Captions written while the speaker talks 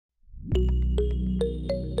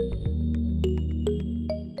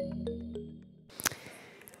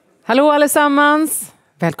Hallå allesammans!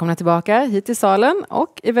 Välkomna tillbaka hit till salen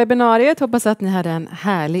och i webbinariet. Hoppas att ni hade en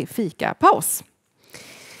härlig fikapaus.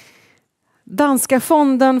 Danska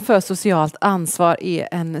fonden för socialt ansvar är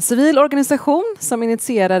en civil organisation som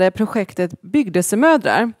initierade projektet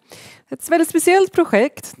Bygdesemödrar. Ett väldigt speciellt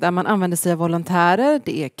projekt där man använder sig av volontärer.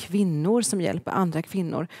 Det är kvinnor som hjälper andra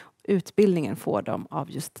kvinnor. Utbildningen får de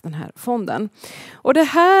av just den här fonden. Och det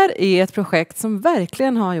här är ett projekt som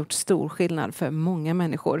verkligen har gjort stor skillnad för många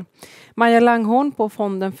människor. Maja Langhorn på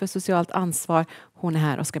Fonden för socialt ansvar, hon är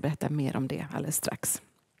här och ska berätta mer om det alldeles strax.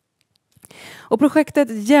 Och projektet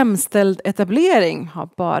Jämställd etablering har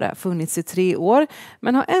bara funnits i 3 år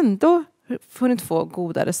men har ändå funnit få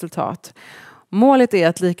goda resultat. Målet är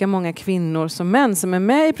att lika många kvinnor som män som är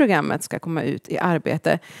med i programmet ska komma ut i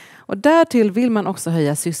arbete. Och därtill vill man också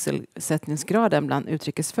höja sysselsättningsgraden bland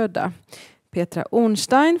utrikesfödda. Petra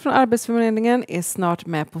Ornstein från Arbetsförmedlingen är snart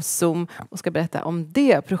med på Zoom och ska berätta om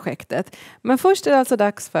det projektet. Men först är det alltså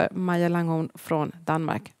dags för Maja Langhorn från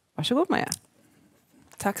Danmark. Varsågod Maja.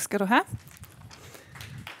 Tack ska du ha.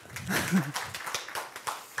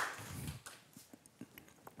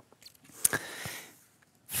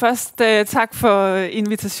 Først tak for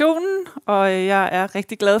invitationen, og jeg er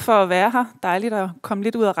rigtig glad for at være her. Dejligt at komme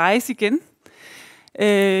lidt ud og rejse igen.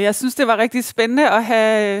 Jeg synes, det var rigtig spændende at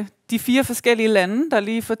have de 4 forskellige lande, der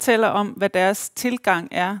lige fortæller om, hvad deres tilgang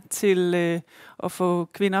er til at få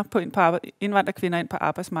indvandrerkvinder ind på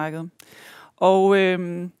arbejdsmarkedet. Og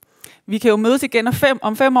vi kan jo mødes igen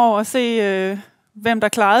om 5 år og se, hvem der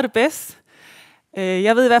klarede det bedst.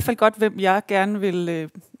 Jeg ved i hvert fald godt, hvem jeg gerne vil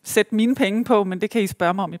sætte mine penge på, men det kan I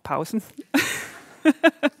spørge mig om i pausen.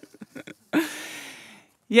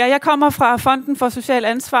 Ja, jeg kommer fra Fonden for Social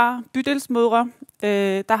Ansvar, Bydelsmødre.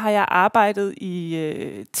 Der har jeg arbejdet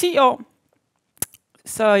i 10 år.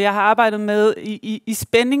 Så jeg har arbejdet med i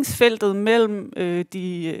spændingsfeltet mellem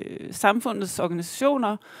de samfundets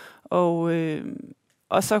organisationer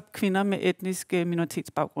og så kvinder med etnisk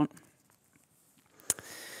minoritetsbaggrund.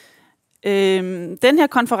 Den her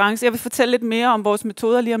konference, jeg vil fortælle lidt mere om vores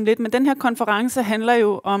metoder lige om lidt, men den her konference handler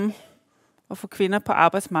jo om at få kvinder på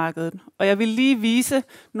arbejdsmarkedet. Og jeg vil lige vise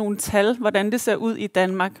nogle tal, hvordan det ser ud i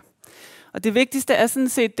Danmark. Og det vigtigste er sådan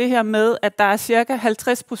set det her med, at der er cirka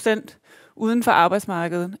 50% uden for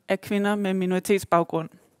arbejdsmarkedet af kvinder med minoritetsbaggrund.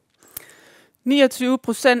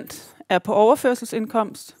 29% er på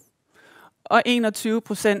overførselsindkomst, og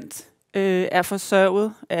 21% er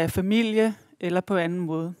forsørget af familie eller på anden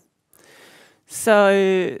måde.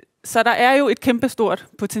 Så der er jo et kæmpestort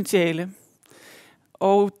potentiale.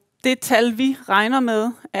 Og det tal, vi regner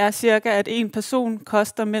med, er cirka, at en person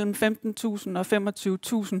koster mellem 15.000 og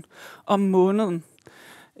 25.000 om måneden,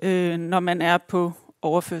 når man er på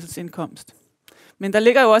overførselsindkomst. Men der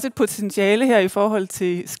ligger jo også et potentiale her i forhold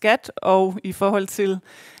til skat og i forhold til,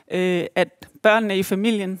 at børnene i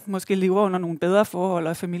familien måske lever under nogle bedre forhold,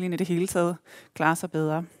 og familien i det hele taget klarer sig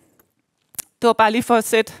bedre. Det var bare lige for at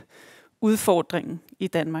sætte udfordringen i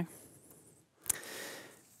Danmark.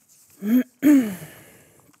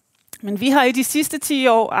 Men vi har i de sidste 10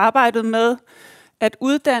 år arbejdet med at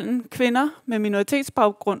uddanne kvinder med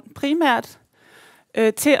minoritetsbaggrund primært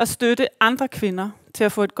til at støtte andre kvinder til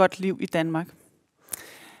at få et godt liv i Danmark.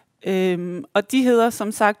 Og de hedder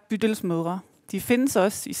som sagt bydelsmødre. De findes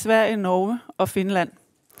også i Sverige, Norge og Finland,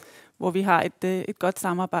 hvor vi har et godt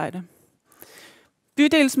samarbejde.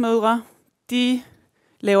 Bydelsmødre, de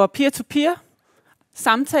laver peer-to-peer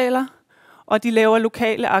samtaler, og de laver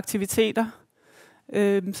lokale aktiviteter,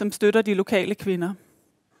 som støtter de lokale kvinder.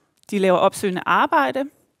 De laver opsøgende arbejde,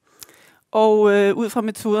 og ud fra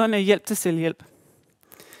metoderne hjælp til selvhjælp.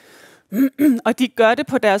 Og de gør det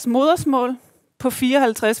på deres modersmål, på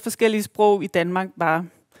 54 forskellige sprog i Danmark bare.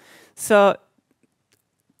 Så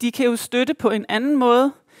de kan jo støtte på en anden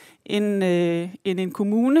måde end en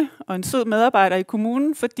kommune og en sød medarbejder i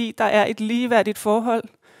kommunen, fordi der er et ligeværdigt forhold,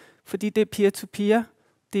 fordi det er peer-to-peer,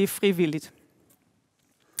 det er frivilligt.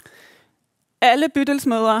 Alle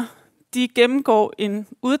bydelsmødre, de gennemgår en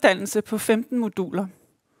uddannelse på 15 moduler.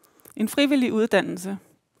 En frivillig uddannelse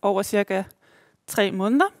over cirka 3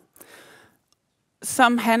 måneder,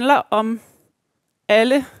 som handler om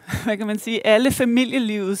alle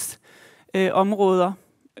familielivets områder.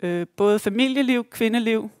 Både familieliv,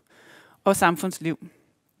 kvindeliv og samfundsliv.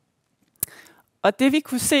 Og det vi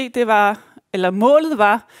kunne se, målet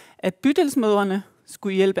var, at bydelsmødrene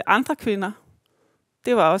skulle hjælpe andre kvinder.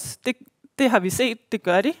 Det har vi set, det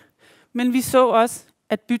gør de. Men vi så også,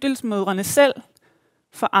 at bydelsmødrene selv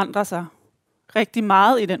forandrer sig rigtig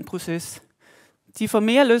meget i den proces. De får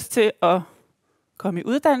mere lyst til at komme i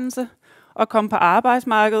uddannelse og komme på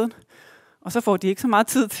arbejdsmarkedet. Og så får de ikke så meget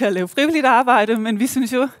tid til at lave frivilligt arbejde, men vi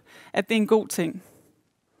synes jo, at det er en god ting.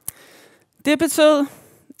 Det betød,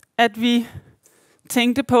 at vi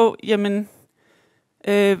tænkte på, jamen,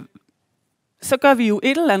 så gør vi jo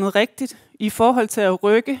et eller andet rigtigt i forhold til at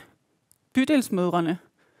rykke bydelsmødrene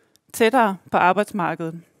tættere på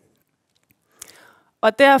arbejdsmarkedet.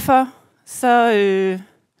 Og derfor så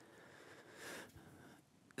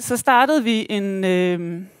startede vi en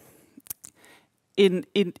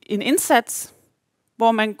indsats,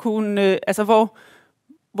 hvor man kunne,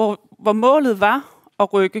 hvor målet var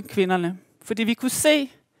at rykke kvinderne. Fordi vi kunne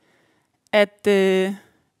se, at det,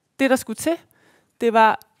 der skulle til, det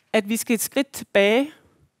var, at vi skal et skridt tilbage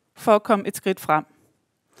for at komme et skridt frem.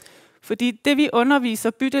 Fordi det, vi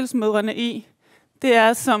underviser bydelsmødrene i, det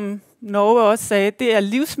er, som Norge også sagde, det er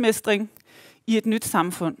livsmestring i et nyt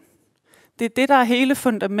samfund. Det er det, der er hele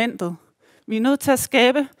fundamentet. Vi er nødt til at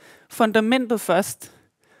skabe fundamentet først.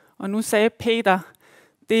 Og nu sagde Peter,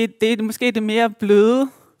 det er måske det mere bløde,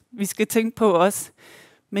 vi skal tænke på også.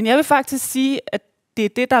 Men jeg vil faktisk sige, at det er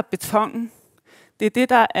det, der er betongen. Det er det,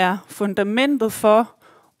 der er fundamentet for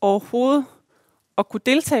overhovedet at kunne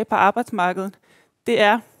deltage på arbejdsmarkedet. Det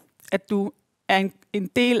er, at du er en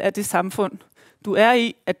del af det samfund. Du er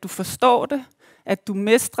i, at du forstår det, at du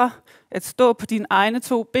mestrer, at stå på dine egne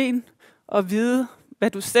 2 ben og vide,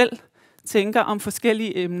 hvad du selv tænker om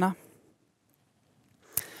forskellige emner.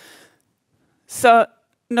 Så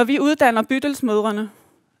når vi uddanner bydelsmødrene,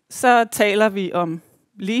 så taler vi om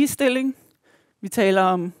ligestilling, vi taler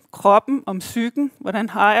om kroppen, om psyken, hvordan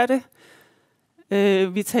har jeg det,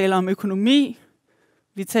 vi taler om økonomi,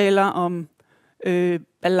 vi taler om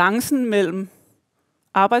balancen mellem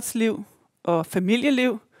arbejdsliv og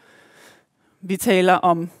familieliv, vi taler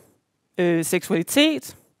om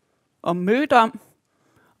seksualitet, om mødom,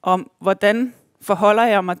 om hvordan forholder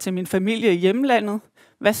jeg mig til min familie i hjemlandet,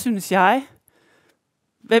 hvad synes jeg,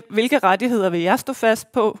 hvilke rettigheder vil jeg stå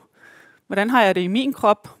fast på, hvordan har jeg det i min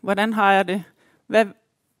krop, hvordan har jeg det,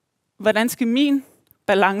 hvordan skal min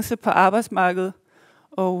balance på arbejdsmarkedet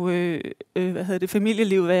og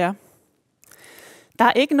familieliv være. Der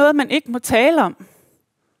er ikke noget, man ikke må tale om,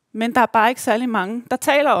 men der er bare ikke særlig mange, der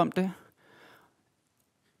taler om det.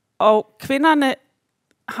 Og kvinderne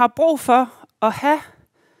har brug for at have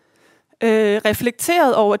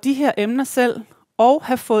reflekteret over de her emner selv, og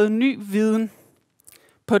have fået ny viden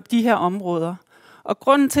på de her områder. Og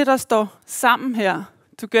grunden til, at der står sammen her,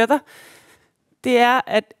 together, det er,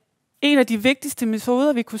 at en af de vigtigste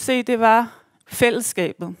metoder, vi kunne se, det var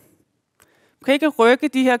fællesskabet. Vi kan ikke rykke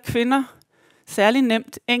de her kvinder særlig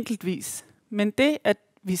nemt enkeltvis, men det, at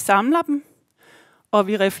vi samler dem, og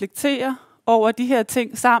vi reflekterer over de her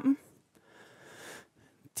ting sammen.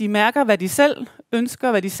 De mærker, hvad de selv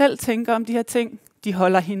ønsker, hvad de selv tænker om de her ting. De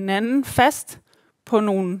holder hinanden fast på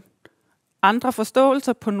nogle andre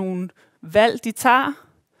forståelser, på nogle valg, de tager.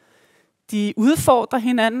 De udfordrer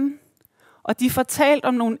hinanden, og de får talt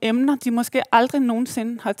om nogle emner, de måske aldrig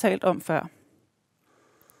nogensinde har talt om før.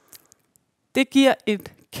 Det giver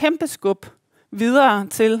et kæmpe skub videre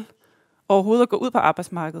til overhovedet at gå ud på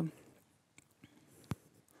arbejdsmarkedet.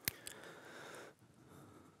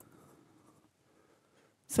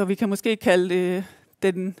 Så vi kan måske kalde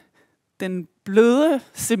det den bløde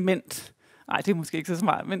cement. Nej, det er måske ikke så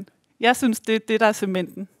smart, men jeg synes, det er det, der er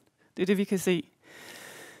cementen. Det er det, vi kan se.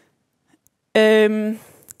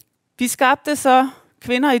 Vi skabte så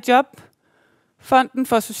Kvinder i Job, Fonden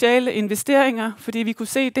for Sociale Investeringer, fordi vi kunne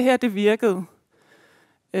se, at det her, det virkede.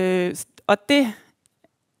 Og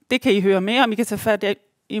det kan I høre mere om. I kan tage fat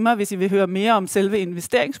i mig, hvis I vil høre mere om selve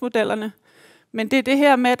investeringsmodellerne. Men det er det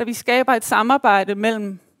her med, at vi skaber et samarbejde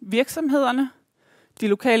mellem virksomhederne, de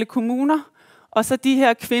lokale kommuner, og så de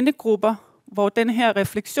her kvindegrupper, hvor den her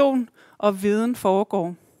refleksion og viden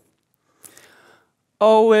foregår.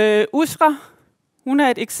 Og Usra, hun er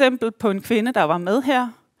et eksempel på en kvinde, der var med her.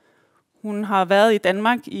 Hun har været i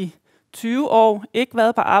Danmark i 20 år, ikke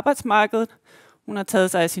været på arbejdsmarkedet. Hun har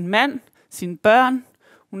taget sig af sin mand, sine børn.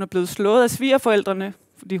 Hun er blevet slået af svigerforældrene,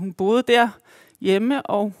 fordi hun boede der hjemme,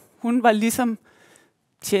 og hun var ligesom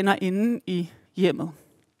tjenerinde i hjemmet.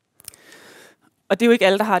 Og det er jo ikke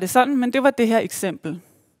alle, der har det sådan, men det var det her eksempel.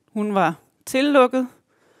 Hun var tillukket,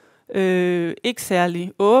 ikke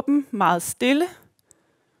særlig åben, meget stille.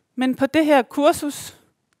 Men på det her kursus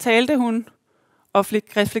talte hun og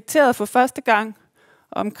fik reflekteret for første gang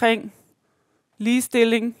omkring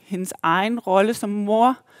ligestilling, hendes egen rolle som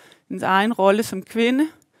mor, hendes egen rolle som kvinde,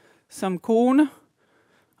 som kone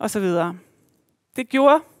osv. Det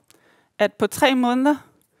gjorde, at på 3 måneder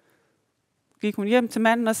gik hun hjem til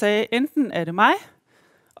manden og sagde, enten er det mig,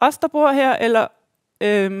 os der bor her, eller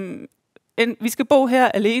vi skal bo her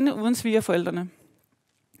alene uden svigerforældrene.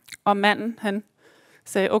 Og manden, han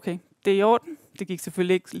sagde, okay, det er i orden. Det gik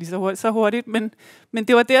selvfølgelig ikke lige så hurtigt, men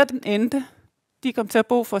det var der, den endte. De kom til at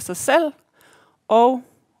bo for sig selv, og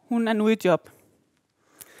hun er nu i job.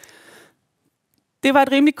 Det var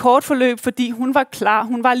et rimelig kort forløb, fordi hun var klar.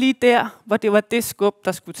 Hun var lige der, hvor det var det skub,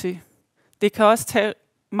 der skulle til. Det kan også tage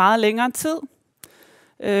meget længere tid,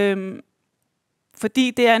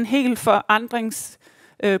 fordi det er en helt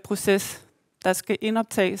forandringsproces, der skal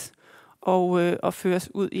indoptages og føres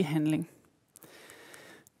ud i handling.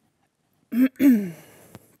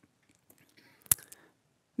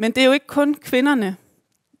 Men det er jo ikke kun kvinderne.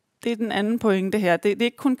 Det er den anden pointe her. Det er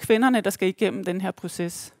ikke kun kvinderne, der skal igennem den her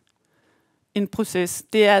proces. En proces.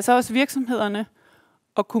 Det er altså også virksomhederne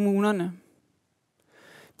og kommunerne.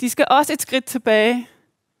 De skal også et skridt tilbage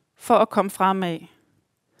for at komme fremad.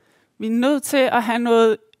 Vi er nødt til at have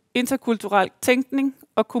noget interkulturel tænkning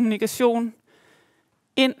og kommunikation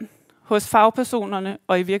ind hos fagpersonerne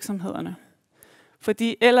og i virksomhederne.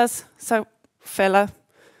 Fordi ellers så falder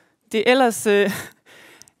det ellers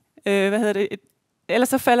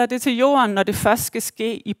så falder det til jorden, når det først skal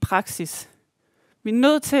ske i praksis. Vi er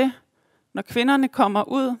nødt til, når kvinderne kommer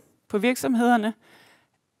ud på virksomhederne,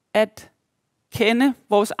 at kende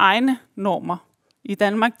vores egne normer. I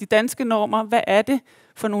Danmark, de danske normer, hvad er det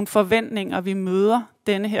for nogle forventninger, vi møder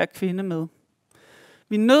denne her kvinde med?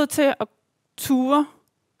 Vi er nødt til at ture,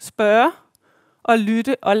 spørge og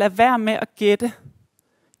lytte og lade være med at gætte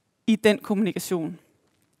i den kommunikation.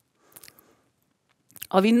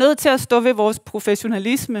 Og vi er nødt til at stå ved vores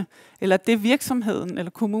professionalisme, eller det virksomheden eller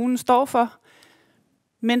kommunen står for,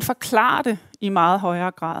 men forklare det i meget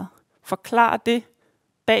højere grad. Forklare det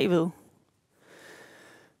bagved.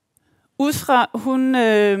 Usra, hun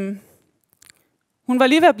var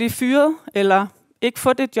lige ved at blive fyret, eller ikke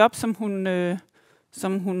få det job,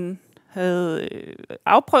 som hun havde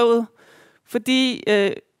afprøvet, fordi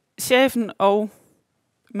chefen og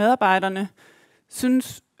medarbejderne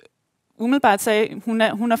synes umiddelbart sagde, hun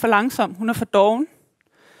er for langsom, hun er for doven.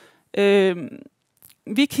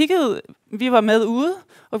 Vi var med ude,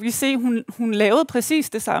 og vi se, hun lavede præcis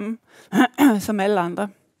det samme som alle andre.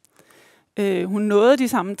 Hun nåede de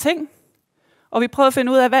samme ting, og vi prøvede at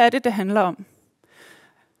finde ud af, hvad er det handler om.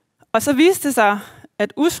 Og så viste det sig,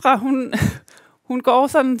 at Usra, hun går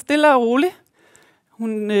sådan stille og roligt.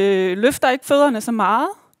 Hun løfter ikke fødderne så meget,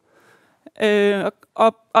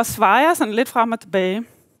 og svejer sådan lidt frem og tilbage,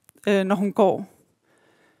 når hun går.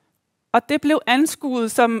 Og det blev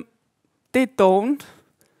anskuet som, det er dovent.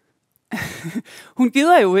 Hun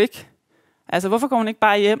gider jo ikke. Altså, hvorfor går hun ikke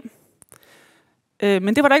bare hjem?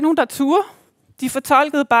 Men det var der ikke nogen, der turde. De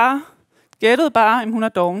gættede bare, at hun er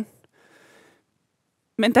doven.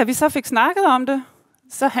 Men da vi så fik snakket om det,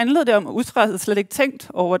 så handlede det om, at Usra havde slet ikke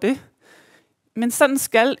tænkt over det. Men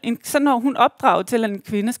sådan når hun opdraget til, at en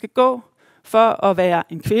kvinde skal gå for at være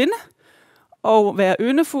en kvinde, og være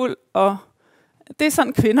yndefuld, og det er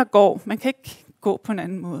sådan, kvinder går. Man kan ikke gå på en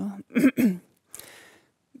anden måde.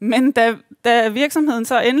 Men da virksomheden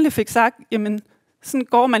så endelig fik sagt, jamen, sådan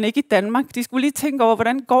går man ikke i Danmark. De skulle lige tænke over,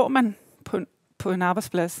 hvordan går man på en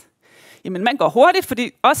arbejdsplads. Jamen, man går hurtigt,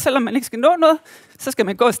 fordi også selvom man ikke skal nå noget, så skal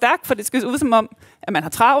man gå stærkt, for det skal se ud som om, at man har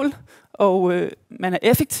travlt, og man er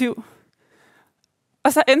effektiv.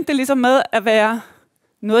 Og så endte det ligesom med at være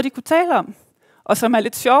noget, de kunne tale om, og som er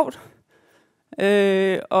lidt sjovt.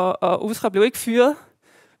 Og Usra blev ikke fyret,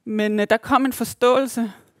 men der kom en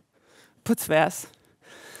forståelse på tværs.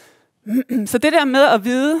 Så det der med at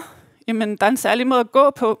vide, jamen, der er en særlig måde at gå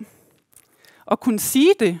på, og kunne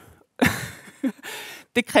sige det,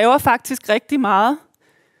 det kræver faktisk rigtig meget.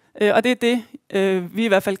 Og det er det, vi i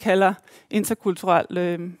hvert fald kalder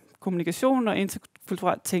interkulturel kommunikation og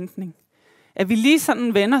interkulturel tænkning. At vi lige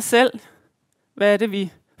sådan vender selv, hvad er det,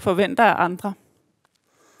 vi forventer af andre.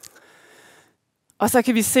 Og så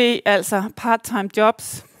kan vi se, altså part-time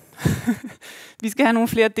jobs. Vi skal have nogle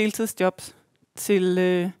flere deltidsjobs til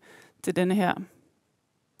denne her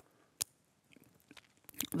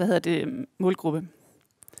målgruppe.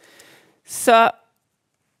 Så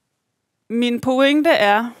min pointe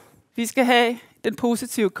er, at vi skal have den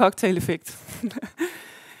positive cocktail-effekt.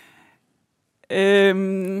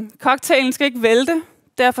 Cocktailen skal ikke vælte,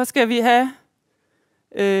 derfor skal vi have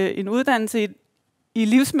en uddannelse i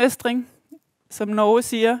livsmestring, som Norge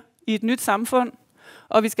siger, i et nyt samfund,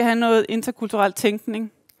 og vi skal have noget interkulturel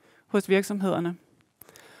tænkning hos virksomhederne.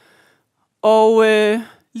 Og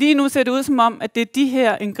lige nu ser det ud som om, at det er de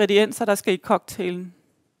her ingredienser, der skal i cocktailen.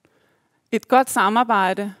 Et godt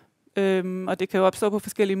samarbejde, og det kan jo opstå på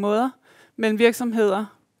forskellige måder, mellem virksomheder,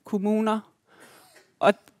 kommuner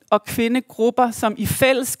og kvindegrupper, som i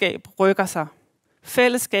fællesskab rykker sig.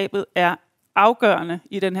 Fællesskabet er afgørende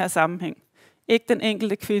i den her sammenhæng. Ikke den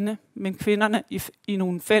enkelte kvinde, men kvinderne i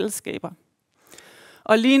nogle fællesskaber.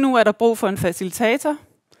 Og lige nu er der brug for en facilitator,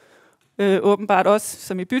 åbenbart også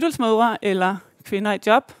som i bydelsmødre eller kvinder i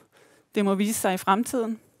job. Det må vise sig i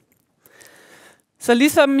fremtiden. Så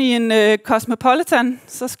ligesom i en cosmopolitan,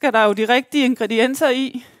 så skal der jo de rigtige ingredienser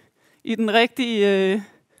i den rigtige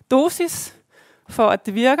dosis, for at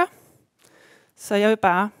det virker. Så jeg vil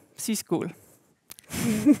bare sige skål.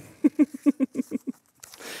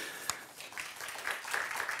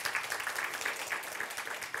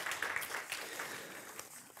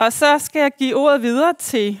 Og så skal jeg give ordet videre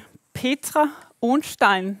til Petra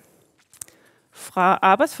Ornstein fra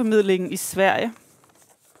Arbejdsformidlingen i Sverige.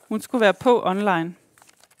 Hun skulle være på online.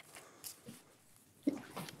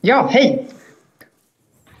 Ja, hej!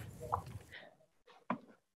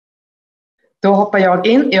 Då hoppar jag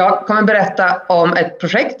in. Jag kommer berätta om ett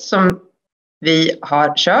projekt som vi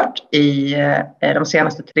har kört i de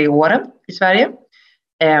senaste 3 åren i Sverige.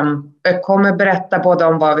 Jag kommer berätta både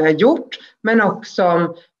om vad vi har gjort men också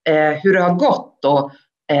om hur det har gått och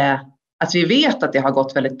att vi vet att det har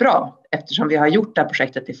gått väldigt bra eftersom vi har gjort det här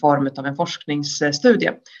projektet i form av en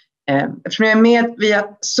forskningsstudie. Eftersom jag är med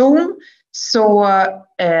via Zoom så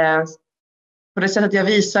på det sättet jag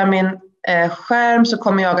visar min skärm så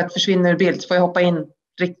kommer jag att försvinna ur bild. Så får jag hoppa in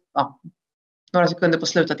några sekunder på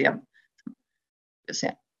slutet igen. Vi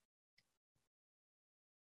ser.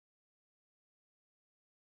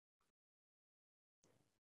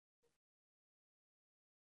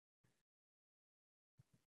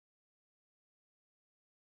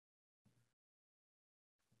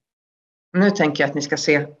 Nu tänker jag att ni ska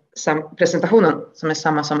se presentationen som är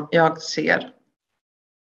samma som jag ser.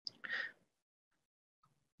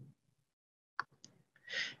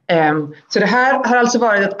 Så det här har alltså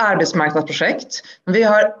varit ett arbetsmarknadsprojekt. Vi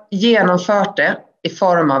har genomfört det i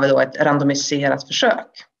form av ett randomiserat försök.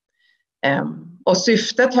 Och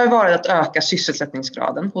syftet har varit att öka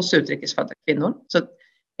sysselsättningsgraden hos utrikesfödda kvinnor. Så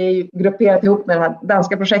det är ju grupperat ihop med det här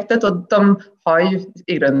danska projektet och de har ju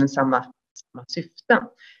i grunden samma syften.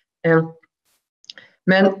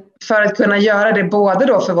 Men för att kunna göra det både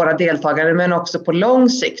då för våra deltagare men också på lång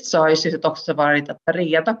sikt så har ju syftet också varit att ta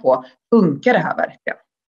reda på, funkar det här verkligen?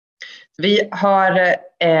 Vi har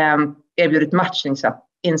erbjudit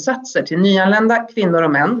matchningsinsatser till nyanlända kvinnor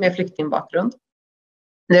och män med flyktingbakgrund.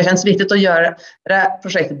 Det känns viktigt att göra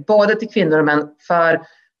projektet både till kvinnor och män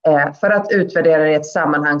för att utvärdera det i ett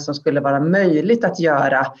sammanhang som skulle vara möjligt att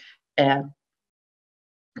göra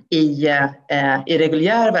i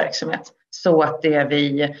reguljär verksamhet. Så att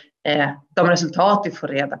de resultat vi får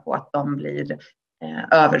reda på att de blir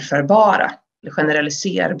överförbara eller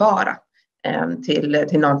generaliserbara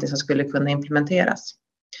till någonting som skulle kunna implementeras.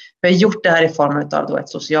 Vi har gjort det här i form av ett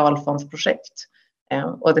socialfondsprojekt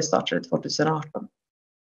och det startade 2018.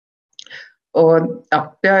 Och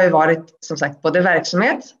ja, det har ju varit som sagt både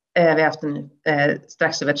verksamhet, vi har haft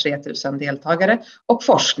strax över 3000 deltagare och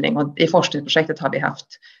forskning. Och i forskningsprojektet har vi haft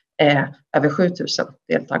över 7000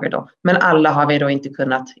 deltagare då. Men alla har vi då inte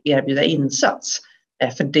kunnat erbjuda insats.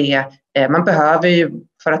 För det, man behöver ju,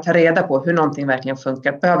 för att ta reda på hur någonting verkligen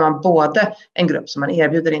funkar, behöver man både en grupp som man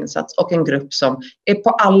erbjuder insats och en grupp som är på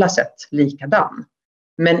alla sätt likadan.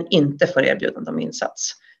 Men inte får erbjudande om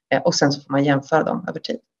insats. Och sen så får man jämföra dem över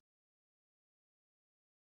tid.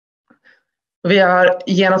 Vi har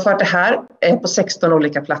genomfört det här på 16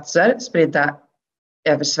 olika platser spridda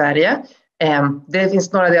över Sverige. Det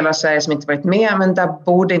finns några delar av Sverige som inte varit med, men där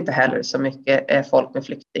bor det inte heller så mycket folk med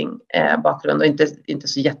flyktingbakgrund och inte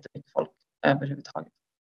så jättemycket folk överhuvudtaget.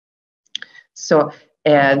 Så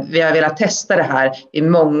vi har velat testa det här i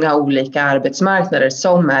många olika arbetsmarknader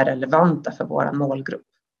som är relevanta för vår målgrupp.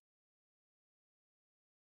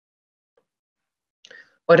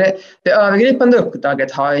 Och det övergripande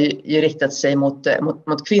uppdraget har ju riktat sig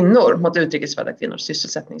mot kvinnor, mot utrikesfödda kvinnors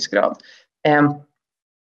sysselsättningsgrad.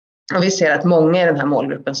 Och vi ser att många i den här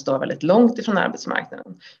målgruppen står väldigt långt ifrån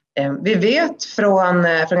arbetsmarknaden. Vi vet från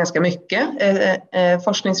ganska mycket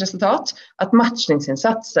forskningsresultat att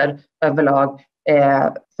matchningsinsatser överlag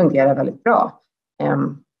fungerar väldigt bra.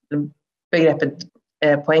 Begreppet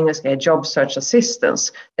på engelska är job search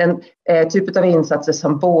assistance. En typ av insatser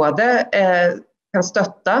som både kan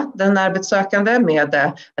stötta den arbetssökande med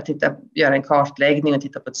att göra en kartläggning och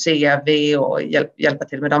titta på ett CV och hjälpa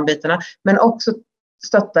till med de bitarna. Men också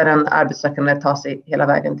stötta den arbetssökande att ta sig hela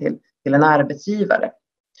vägen till en arbetsgivare.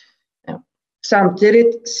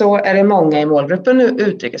 Samtidigt så är det många i målgruppen nu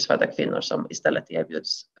utrikesfödda kvinnor som istället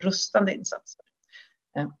erbjuds rustande insatser.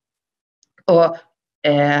 Så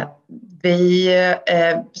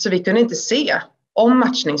vi kunde inte se om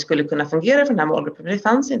matchning skulle kunna fungera för den här målgruppen. Det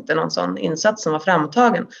fanns inte någon sån insats som var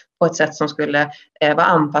framtagen på ett sätt som skulle vara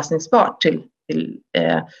anpassningsbart till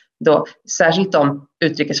då, särskilt de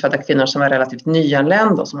utrikesfödda kvinnor som var relativt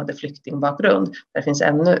nyanlända och som hade flyktingbakgrund. Där finns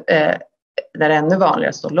där är ännu vanligare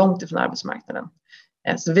att stå långt ifrån arbetsmarknaden.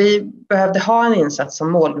 Så vi behövde ha en insats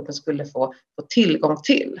som målgruppen skulle få tillgång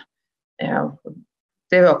till.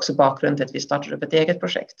 Det var också bakgrunden till att vi startade upp ett eget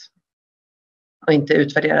projekt och inte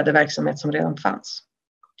utvärderade verksamhet som redan fanns.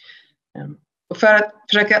 Och för att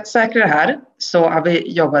försöka säkra det här så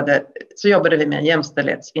jobbade vi med en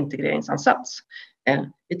jämställdhetsintegreringsansats.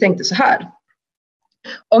 Vi tänkte så här: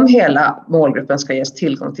 om hela målgruppen ska ges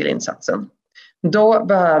tillgång till insatsen, då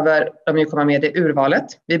behöver de ju komma med i urvalet.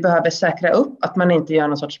 Vi behöver säkra upp att man inte gör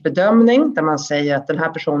någon sorts bedömning där man säger att den här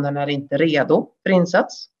personen är inte redo för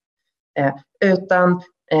insats. Utan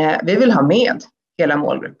vi vill ha med hela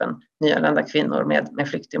målgruppen, nyanlända kvinnor med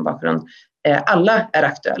flyktingbakgrund. Alla är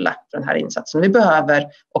aktuella för den här insatsen. Vi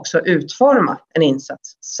behöver också utforma en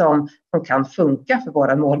insats som kan funka för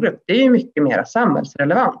vår målgrupp. Det är ju mycket mer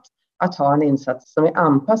samhällsrelevant att ha en insats som är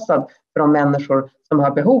anpassad för de människor som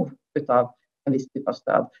har behov av en viss typ av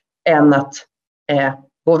stöd, än att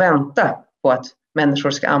gå och vänta på att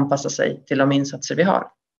människor ska anpassa sig till de insatser vi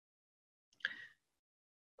har.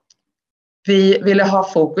 Vi ville ha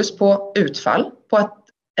fokus på utfall, på att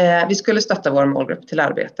vi skulle stötta vår målgrupp till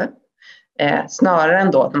arbete. Snarare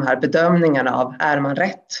än då de här bedömningarna av är man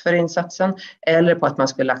rätt för insatsen eller på att man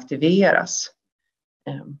skulle aktiveras.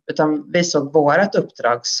 Utan vi såg vårt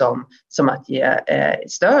uppdrag som att ge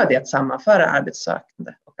stöd i att sammanföra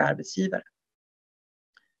arbetssökande och arbetsgivare.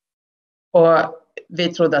 Och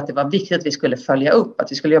vi trodde att det var viktigt att vi skulle följa upp,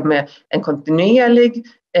 att vi skulle jobba med en kontinuerlig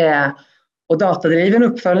och datadriven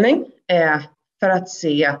uppföljning för att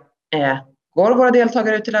se går våra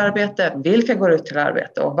deltagare ut till arbete, vilka går ut till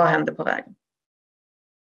arbete och vad händer på vägen.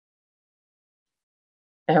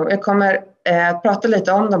 Jag kommer prata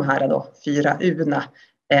lite om de här 4 U:na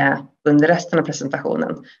under resten av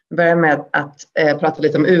presentationen. Jag börjar med att prata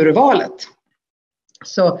lite om urvalet.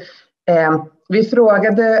 Så vi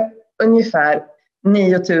frågade ungefär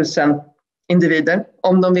 9000 individer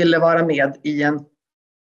om de ville vara med i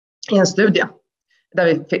en studie där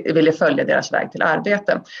vi ville följa deras väg till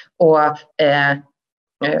arbete. Och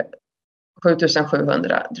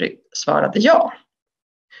 7700 drygt svarade ja.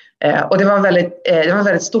 Och det var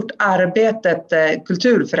väldigt stort arbete, ett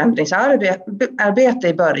kulturförändringsarbete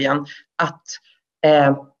i början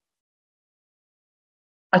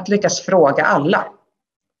att lyckas fråga alla.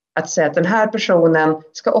 Att säga att den här personen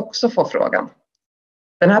ska också få frågan.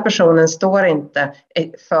 Den här personen står inte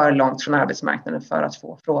för långt från arbetsmarknaden för att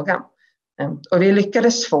få frågan. Och vi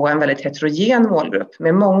lyckades få en väldigt heterogen målgrupp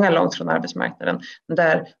med många långt från arbetsmarknaden.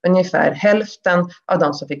 Där ungefär hälften av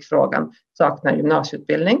de som fick frågan saknar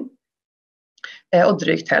gymnasieutbildning. Och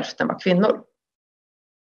drygt hälften var kvinnor.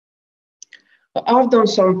 Och av de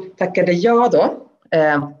som tackade ja då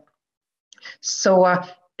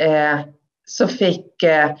så fick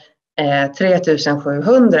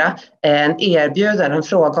 3700 en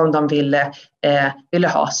fråga om de ville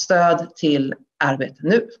ha stöd till arbete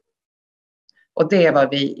nu. Och det är vad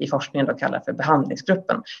vi i forskningen då kallar för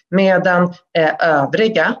behandlingsgruppen. Medan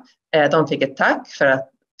övriga, de fick ett tack för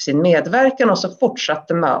sin medverkan och så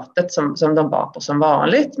fortsatte mötet som de var på som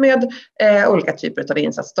vanligt med olika typer av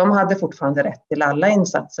insatser. De hade fortfarande rätt till alla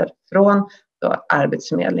insatser från då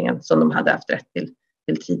Arbetsförmedlingen som de hade haft rätt till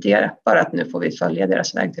tidigare. Bara att nu får vi följa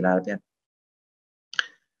deras väg till arbete.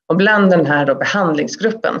 Och bland den här då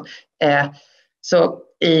behandlingsgruppen så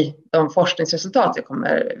i de forskningsresultat vi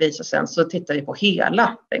kommer visa sen så tittar vi på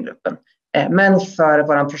hela den gruppen. Men för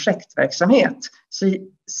vår projektverksamhet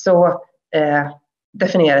så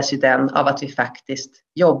definieras ju den av att vi faktiskt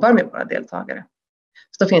jobbar med våra deltagare.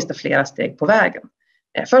 Så då finns det flera steg på vägen.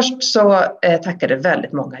 Först så tackade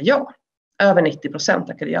väldigt många ja. Över 90%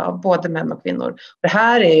 tackade ja, både män och kvinnor. Det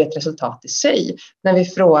här är ju ett resultat i sig. När vi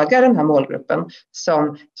frågar den här målgruppen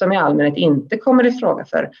som i allmänhet inte kommer i fråga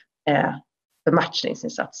för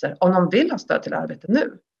matchningsinsatser. Om de vill ha stöd till arbete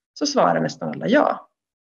nu så svarar nästan alla ja.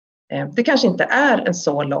 Det kanske inte är en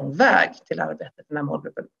så lång väg till arbete för den här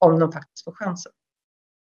målgruppen om de faktiskt får chansen.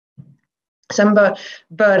 Sen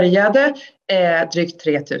började drygt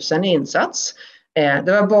 3000 insats.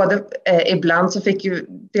 Det var både, ibland så fick ju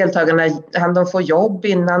deltagarna de få jobb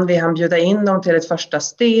innan vi hann bjuda in dem till ett första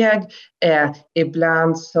steg.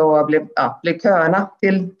 Ibland så blev köerna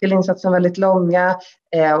till insatsen väldigt långa.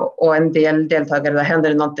 Och en del deltagare, där hände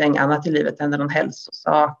det någonting annat i livet, hände någon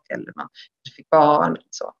hälsosak eller man fick barn.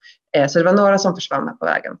 Så det var några som försvann på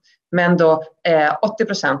vägen. Men då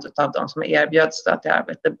 80% av de som erbjöd stöd till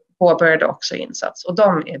arbete påbörjade också insats och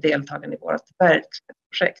de är deltagande i vårt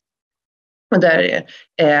verksamhetsprojekt. Och där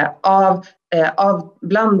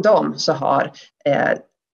bland dem så har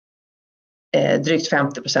drygt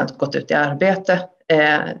 50% gått ut i arbete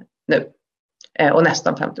nu. Och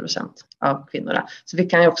nästan 50% av kvinnorna. Så vi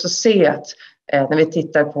kan ju också se att när vi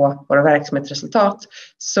tittar på våra verksamhetsresultat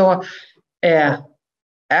så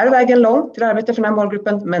är vägen lång till arbete för den här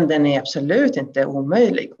målgruppen, men den är absolut inte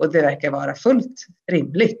omöjlig och det verkar vara fullt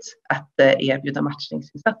rimligt att erbjuda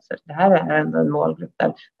matchningsinsatser. Det här är ändå en målgrupp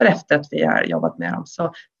där efter att vi har jobbat med dem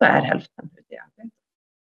så är hälften ute i arbete.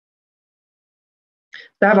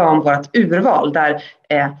 Det här var om vårt urval där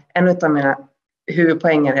en av mina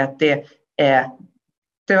huvudpoänger är att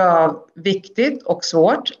det var viktigt och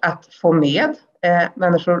svårt att få med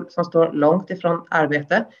människor som står långt ifrån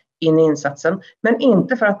arbete in i insatsen, men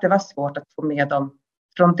inte för att det var svårt att få med dem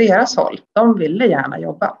från deras håll. De ville gärna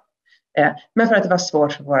jobba, men för att det var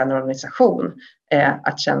svårt för vår organisation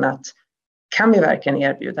att känna att kan vi verkligen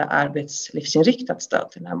erbjuda arbetslivsinriktat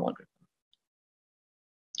stöd till den här målgruppen?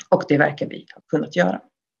 Och det verkar vi ha kunnat göra.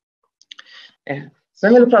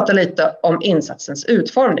 Sen vill vi prata lite om insatsens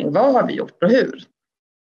utformning. Vad har vi gjort och hur?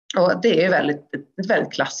 Och det är ett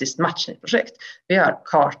väldigt klassiskt matchningsprojekt. Vi har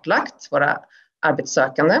kartlagt våra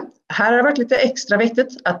arbetssökande. Här har det varit lite extra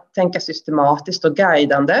viktigt att tänka systematiskt och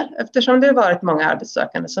guidande eftersom det har varit många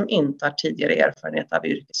arbetssökande som inte har tidigare erfarenhet av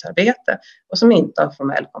yrkesarbete och som inte har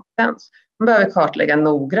formell kompetens. Man behöver kartlägga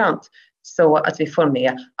noggrant så att vi får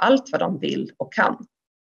med allt vad de vill och kan.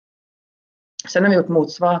 Sen har vi gjort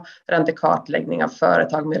motsvarande kartläggning av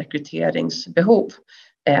företag med rekryteringsbehov.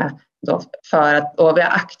 Och vi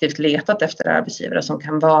har aktivt letat efter arbetsgivare som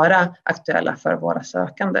kan vara aktuella för våra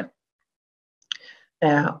sökande.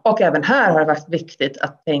 Och även här har det varit viktigt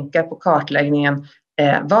att tänka på kartläggningen.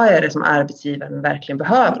 Vad är det som arbetsgivaren verkligen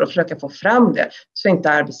behöver och försöka få fram det. Så inte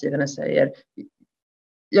arbetsgivaren säger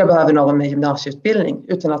jag behöver någon med gymnasieutbildning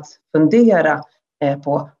utan att fundera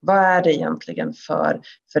på vad är det egentligen för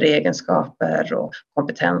egenskaper och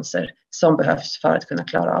kompetenser som behövs för att kunna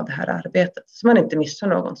klara av det här arbetet. Så man inte missar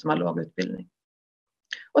någon som har låg utbildning.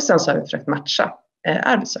 Och sen så har vi försökt matcha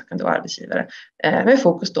arbetssökande och arbetsgivare med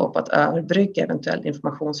fokus då på att överbrygga eventuell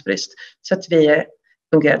informationsbrist så att vi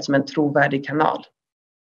fungerar som en trovärdig kanal.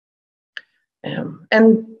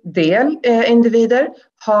 En del individer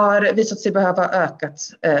har visat sig behöva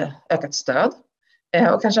ökat stöd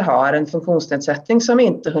och kanske har en funktionsnedsättning som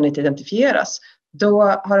inte hunnit identifieras. Då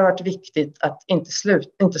har det varit viktigt att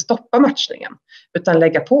inte stoppa matchningen utan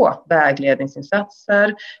lägga på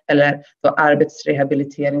vägledningsinsatser eller då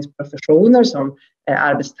arbetsrehabiliteringsprofessioner som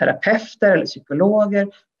arbetsterapeuter eller psykologer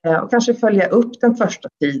och kanske följa upp den första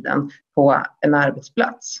tiden på en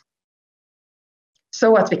arbetsplats.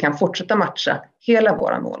 Så att vi kan fortsätta matcha hela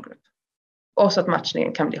vår målgrupp och så att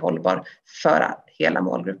matchningen kan bli hållbar för hela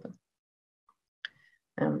målgruppen.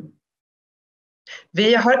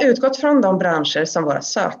 Vi har utgått från de branscher som våra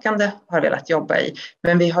sökande har velat jobba i,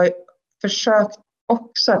 men vi har försökt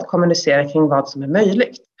också att kommunicera kring vad som är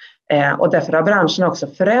möjligt. Och därför har branscherna också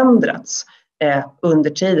förändrats under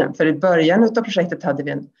tiden. För i början av projektet hade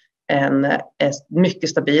vi en mycket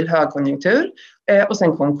stabil högkonjunktur och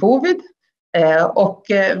sen kom covid och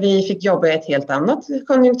vi fick jobba i ett helt annat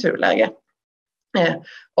konjunkturläge.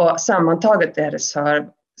 Och sammantaget är det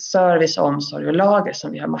service, omsorg och lager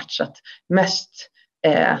som vi har matchat mest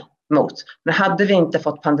mot. Men hade vi inte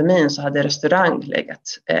fått pandemin så hade restaurang legat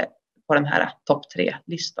på den här topp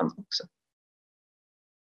 3-listan också.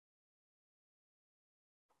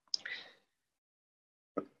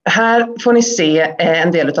 Här får ni se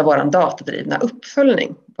en del av vår datadrivna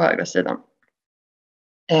uppföljning på högra sidan.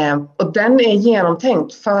 Och den är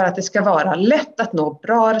genomtänkt för att det ska vara lätt att nå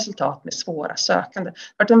bra resultat med svåra sökande. Det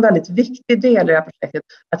har varit en väldigt viktig del i det här projektet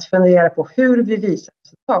att fundera på hur vi visar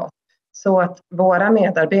resultat. Så att våra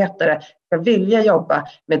medarbetare ska vilja jobba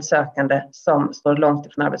med sökande som står långt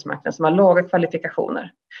ifrån arbetsmarknaden, som har låga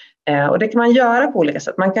kvalifikationer. Och det kan man göra på olika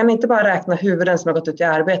sätt. Man kan inte bara räkna huvuden som har gått ut i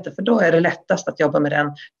arbete, för då är det lättast att jobba med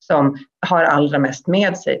den som har allra mest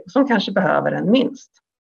med sig och som kanske behöver den minst.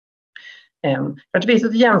 För att visa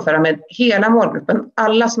att jämföra med hela målgruppen,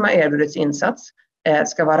 alla som har erbjudits insats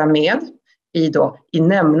ska vara med i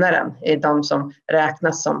nämnaren, i de som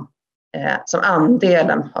räknas som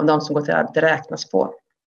andelen av de som går till arbete räknas på.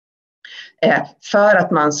 För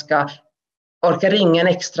att man ska orka ringa en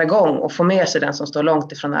extra gång och få med sig den som står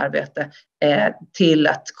långt ifrån arbete till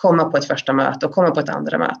att komma på ett första möte och komma på ett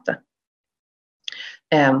andra möte.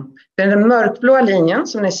 Den mörkblåa linjen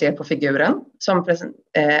som ni ser på figuren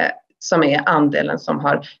som är andelen som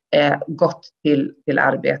har gått till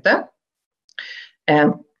arbete.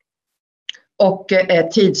 Och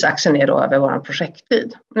tidsaxeln är då över vår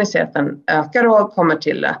projekttid. Ni ser att den ökar och kommer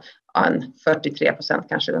till en 43%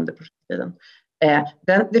 kanske under projekttiden.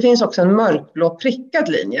 Det finns också en mörkblå prickad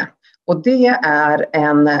linje. Och det är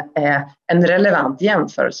en relevant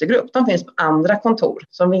jämförelsegrupp. De finns på andra kontor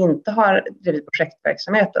som vi inte har drivit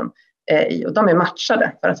projektverksamheten i. Och de är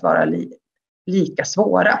matchade för att vara lika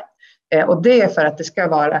svåra. Och det är för att det ska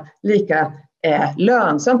vara lika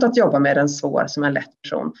lönsamt att jobba med en svår som en lätt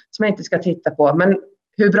person. Som man inte ska titta på, men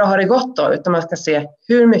hur bra har det gått då? Utan man ska se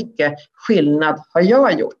hur mycket skillnad har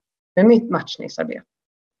jag gjort med mitt matchningsarbete.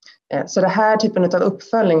 Så det här typen av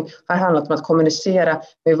uppföljning har handlat om att kommunicera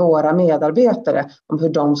med våra medarbetare om hur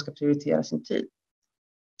de ska prioritera sin tid.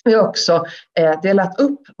 Vi har också delat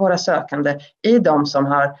upp våra sökande i de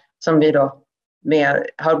som vi då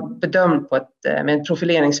har bedömt med ett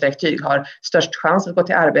profileringsverktyg har störst chans att gå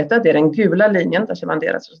till arbete. Det är den gula linjen, där ser man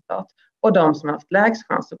deras resultat. Och de som har haft lägst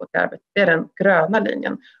chans att gå till arbete, det är den gröna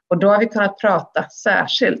linjen. Och då har vi kunnat prata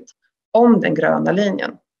särskilt om den gröna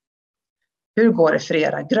linjen. Hur går det för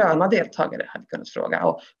era gröna deltagare, har vi kunnat fråga.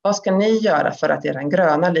 Och vad ska ni göra för att er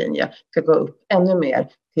gröna linje ska gå upp ännu mer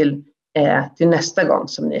till nästa gång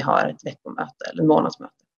som ni har ett veckomöte eller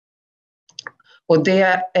månadsmöte. Och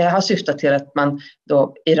det har syftat till att man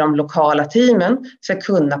då i de lokala teamen ska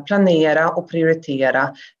kunna planera och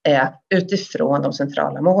prioritera utifrån de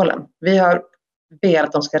centrala målen. Vi har ber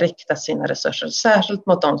att de ska rikta sina resurser särskilt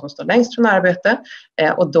mot de som står längst från arbete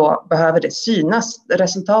och då behöver det synas,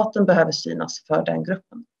 resultaten behöver synas för den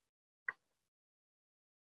gruppen.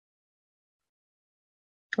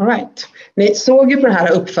 All right. Ni såg ju på den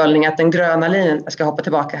här uppföljningen att den gröna linjen, jag ska hoppa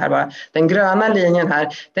tillbaka här bara, den gröna linjen här,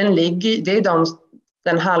 den ligger, det är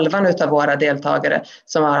den halvan av våra deltagare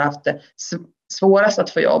som har haft det svårast att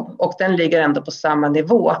få jobb och den ligger ändå på samma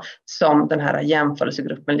nivå som den här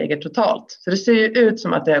jämförelsegruppen ligger totalt. Så det ser ju ut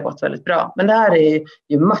som att det har gått väldigt bra, men det här är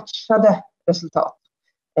ju matchade resultat.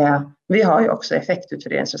 Vi har ju också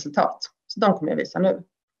effektutvärderingsresultat, så de kommer jag visa nu.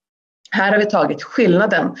 Här har vi tagit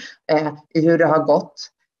skillnaden i hur det har gått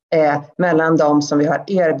mellan de som vi har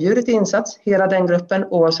erbjudit insats, hela den gruppen,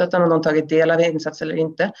 oavsett om de tagit del av insats eller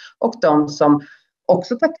inte, och de som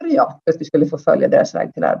också tackade ja för att vi skulle få följa deras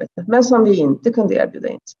väg till arbete, men som vi inte kunde erbjuda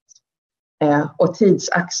insats. Och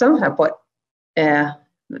tidsaxeln här på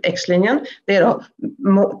X-linjen, det är då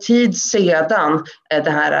tid sedan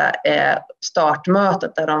det här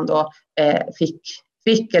startmötet där de då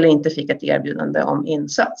fick eller inte fick ett erbjudande om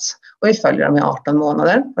insats. Och vi följer dem i 18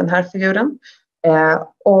 månader på den här figuren.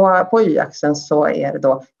 Och på y-axeln så är det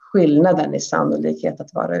då skillnaden i sannolikhet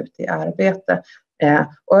att vara ute i arbete.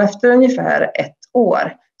 Och efter ungefär ett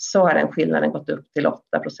år så har den skillnaden gått upp till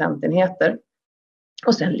 8 procentenheter.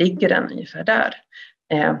 Och sen ligger den ungefär där.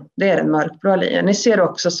 Det är den mörkblå linjen. Ni ser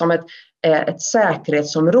också som ett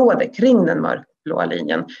säkerhetsområde kring den mörkblå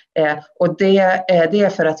linjen. Och det är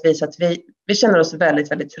för att visa att vi känner oss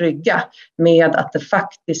väldigt, väldigt trygga med att det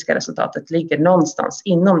faktiska resultatet ligger någonstans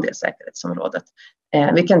inom det säkerhetsområdet.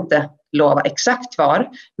 Vi kan inte lova exakt var,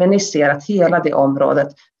 men ni ser att hela det området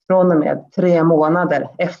från och med 3 månader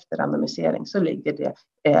efter randomisering så ligger det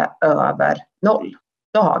över 0.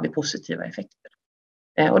 Då har vi positiva effekter.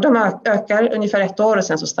 Och de ökar ungefär 1 år och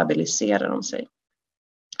sen så stabiliserar de sig.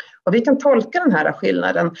 Och vi kan tolka den här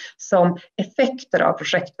skillnaden som effekter av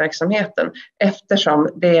projektverksamheten eftersom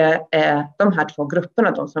det är de här 2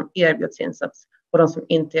 grupperna, de som erbjuds insats och de som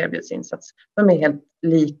inte erbjuds insats, de är helt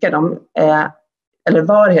lika. Eller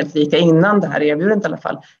var helt lika innan det här erbjudandet i alla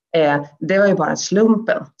fall. Det var ju bara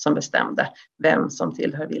slumpen som bestämde vem som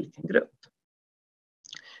tillhör vilken grupp.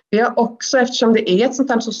 Vi har också, eftersom det är ett sånt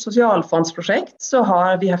här socialfondsprojekt, så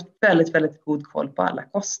har vi haft väldigt, väldigt god koll på alla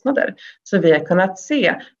kostnader. Så vi har kunnat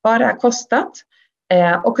se vad det har kostat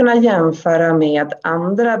och kunna jämföra med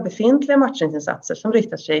andra befintliga matchningsinsatser som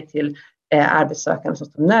riktar sig till arbetssökande som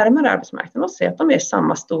står närmare arbetsmarknaden och se att de är i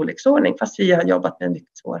samma storleksordning fast vi har jobbat med en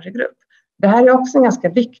mycket svårare grupp. Det här är också en ganska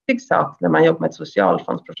viktig sak när man jobbar med ett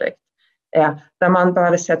socialfondsprojekt. Där man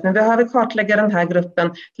behöver säga att vi behöver kartlägga den här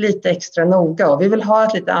gruppen lite extra noga och vi vill ha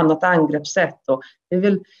ett lite annat angreppssätt och vi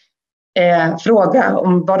vill fråga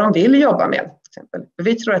om vad de vill jobba med. Till exempel.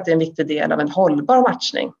 Vi tror att det är en viktig del av en hållbar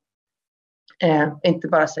matchning. Inte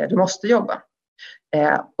bara säga du måste jobba.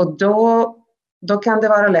 Och då kan det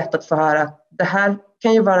vara lätt att få höra att det här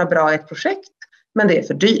kan ju vara bra i ett projekt men det är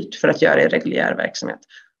för dyrt för att göra i reguljär verksamhet.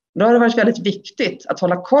 Då har det varit väldigt viktigt att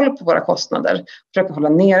hålla koll på våra kostnader, försöka hålla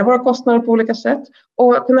ner våra kostnader på olika sätt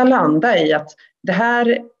och kunna landa i att det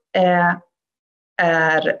här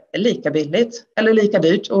är lika billigt eller lika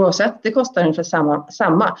dyrt oavsett. Det kostar ungefär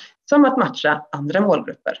samma som att matcha andra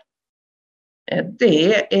målgrupper.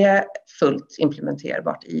 Det är fullt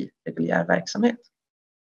implementerbart i reguljär verksamhet.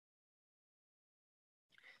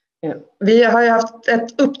 Vi har ju haft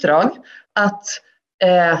ett uppdrag att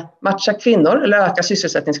matcha kvinnor eller öka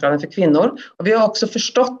sysselsättningsgraden för kvinnor. Och vi har också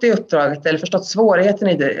förstått det uppdraget, eller förstått svårigheten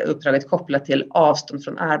i det uppdraget kopplat till avstånd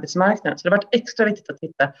från arbetsmarknaden. Så det har varit extra viktigt att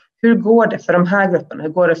titta, hur går det för de här grupperna? Hur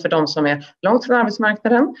går det för de som är långt från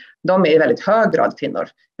arbetsmarknaden? De är i väldigt hög grad kvinnor,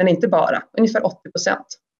 men inte bara, ungefär 80%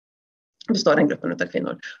 består den gruppen av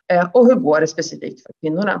kvinnor. Och hur går det specifikt för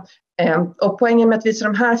kvinnorna? Och poängen med att visa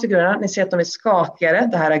de här figurerna, ni ser att de är skakigare,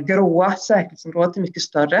 det här är gråa säkerhetsområdet är mycket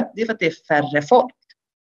större, det är för att det är färre folk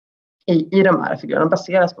i de här figurerna, de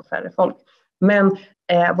baseras på färre folk. Men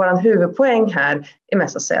våran huvudpoäng här är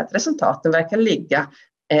mest att säga att resultaten verkar ligga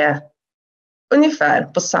ungefär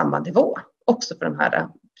på samma nivå, också för de här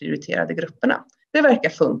prioriterade grupperna. Det verkar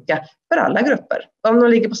funka för alla grupper. Om de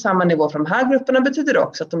ligger på samma nivå för de här grupperna betyder det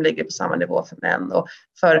också att de ligger på samma nivå för män och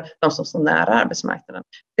för de som står nära arbetsmarknaden.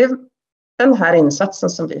 Den här insatsen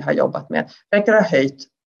som vi har jobbat med verkar ha höjt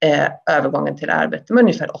övergången till arbete med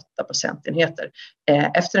ungefär 8 procentenheter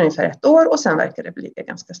efter ungefär 1 år, och sen verkar det ligga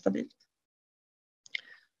ganska stabilt.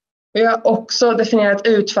 Vi har också definierat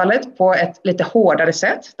utfallet på ett lite hårdare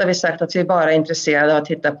sätt, där vi sagt att vi bara är intresserade av att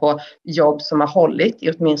titta på jobb som har hållit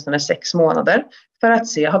i åtminstone 6 månader för att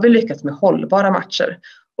se, har vi lyckats med hållbara matcher?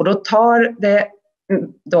 Och då tar det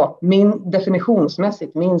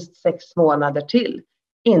definitionsmässigt minst 6 månader till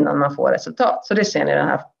innan man får resultat. Så det ser ni den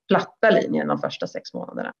här platta linjen de första 6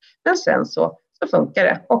 månaderna. Men sen så funkar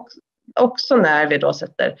det. Och också när vi då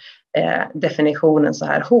sätter definitionen så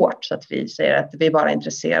här hårt, så att vi säger att vi bara är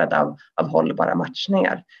intresserade av hållbara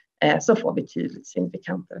matchningar, så får vi tydligt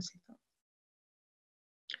signifikanta resultat.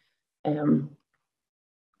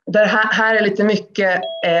 Det här är lite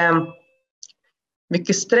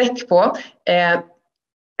mycket streck på.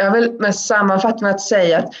 Jag vill med sammanfatta med att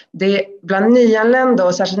säga att det bland nyanlända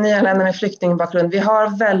och särskilt nyanlända med flyktingbakgrund, vi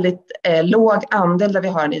har väldigt låg andel där vi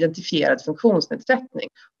har en identifierad funktionsnedsättning.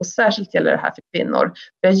 Och särskilt gäller det här för kvinnor.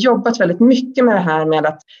 Vi har jobbat väldigt mycket med det här med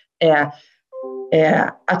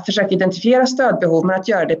att försöka identifiera stödbehov, men att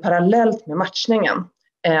göra det parallellt med matchningen.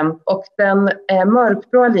 Och den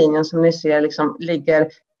mörkblå linjen som ni ser liksom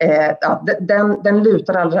ligger, den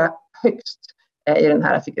lutar allra högst i den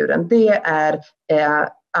här figuren. Det är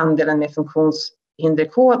andelen med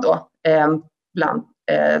funktionshinderkod då, bland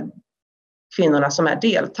kvinnorna som är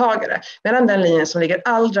deltagare. Medan den linjen som ligger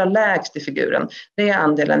allra lägst i figuren, det är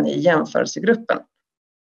andelen i jämförelsegruppen.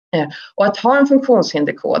 Och att ha en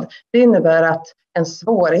funktionshinderkod, det innebär att en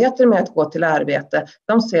svårigheter med att gå till arbete,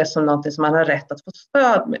 de ses som något som man har rätt att få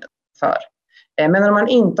stöd för. Men om man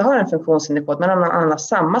inte har en funktionshinderkod, men om man har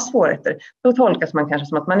samma svårigheter, då tolkas man kanske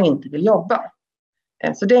som att man inte vill jobba.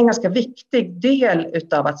 Så det är en ganska viktig del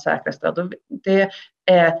utav att säkra stöd. Och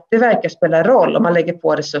det verkar spela roll om man lägger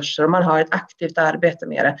på resurser och man har ett aktivt arbete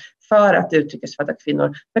med det för att utrikesfödda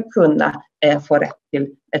kvinnor ska kunna få rätt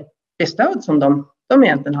till det stöd som de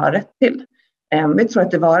egentligen har rätt till. Vi tror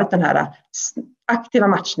att det varit den här aktiva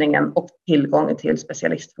matchningen och tillgången till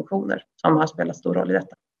specialistfunktioner som har spelat stor roll i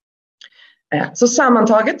detta. Så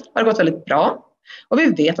sammantaget har det gått väldigt bra, och vi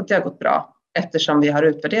vet att det har gått bra eftersom vi har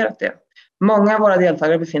utvärderat det. Många av våra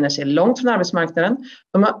deltagare befinner sig långt från arbetsmarknaden.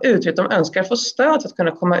 De har uttryckt att de önskar få stöd för att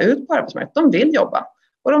kunna komma ut på arbetsmarknaden. De vill jobba,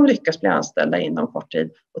 och de lyckas bli anställda inom kort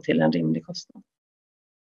tid och till en rimlig kostnad.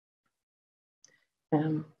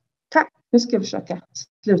 Tack. Nu ska jag försöka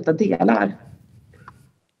sluta dela här.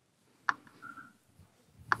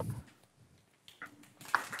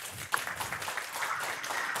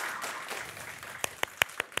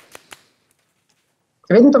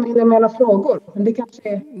 Jag vet inte om det är några frågor, men det kanske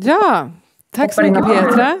är... Ja, tack så mycket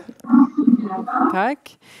Petra.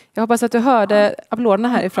 Tack. Jag hoppas att du hörde applåderna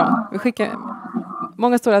härifrån. Vi skickar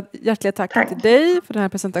många stora hjärtliga tack till dig för den här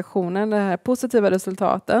presentationen, de här positiva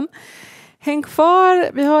resultaten. Häng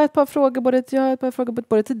kvar, vi har ett par frågor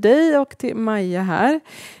både till dig och till Maja här.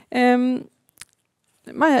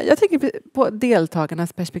 Maja, jag tänker på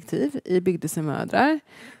deltagarnas perspektiv i Bygdesemödrar.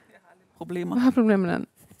 Vad har problem med den?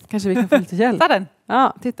 Kanske vi kan få lite hjälp. Den.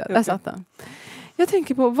 Ja, titta, där satt den. Jag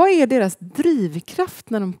tänker på, vad är deras drivkraft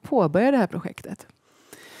när de påbörjar det här projektet?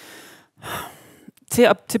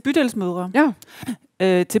 Till bydelsmødre. Ja.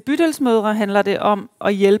 Til bydelsmødre handler det om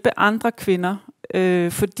at hjælpe andre kvinder,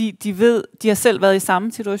 fordi de har selv været i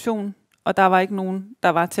samme situation, og der var ikke nogen, der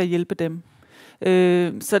var til at hjælpe dem.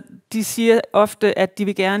 Så de siger ofte, at de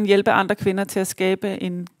vil gerne hjælpe andre kvinder til at skabe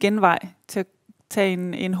en genvej, til at tage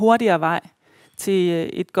en hurtigere vej til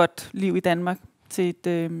et godt liv i Danmark. Så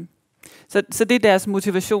det er deres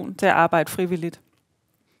motivation til at arbejde frivilligt.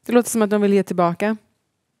 Det låter som att de vill ge tillbaka.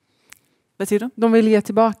 Vad säger du? De vill ge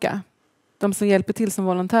tillbaka. De som hjälper till som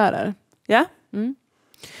volontärer. Ja. Mm.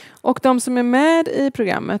 Och de som är med i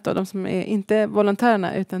programmet, då, de som är inte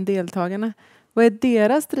volontärerna utan deltagarna, vad är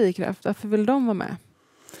deras drivkraft? Varför vill de vara med?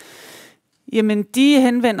 Jamen, de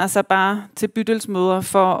henvender sig bare til bydelsmøder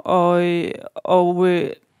for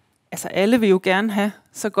altså alle vil jo gerne have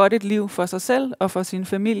så godt et liv for sig selv og for sin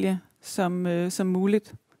familie som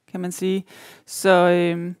muligt, kan man sige. Så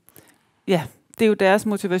ja, det er jo deres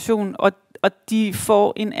motivation, og de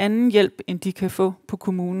får en anden hjælp, end de kan få på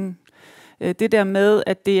kommunen. Det der med,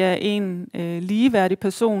 at det er en ligeværdig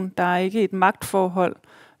person, der er ikke et magtforhold,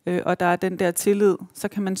 og der er den der tillid, så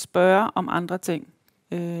kan man spørge om andre ting,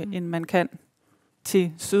 end man kan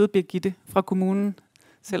til søde Birgitte fra kommunen,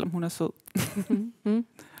 selvom hun er sød.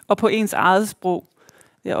 Og på ens eget sprog.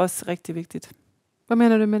 Det er også rigtig vigtigt. Hvad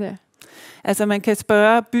mener du med det? Altså man kan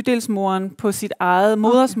spørge bydelsmoren på sit eget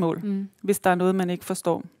modersmål, hvis der er noget, man ikke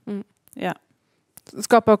forstår. Ja.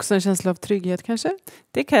 Skapa också en känsla av trygghet kanske?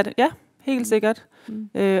 Det kan det, ja. Helt sikkert.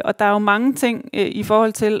 Og der er jo mange ting i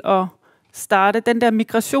forhold til at starte. Den der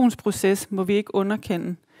migrationsproces må vi ikke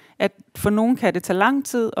underkende. At for nogen kan det tage lang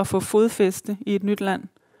tid at få fodfæste i et nyt land,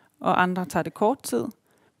 og andre tager det kort tid.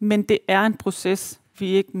 Men det er en proces, vi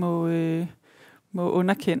ikke må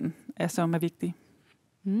underkende, som er vigtig.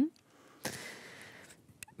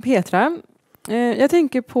 Petra, jag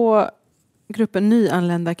tänker på gruppen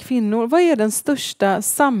nyanlända kvinnor. Vad är den största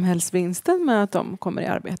samhällsvinsten med att de kommer i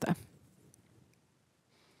arbete?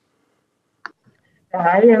 Det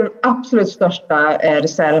här är den absolut största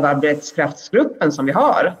reservarbetskraftsgruppen som vi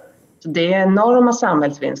har. Så det är enorma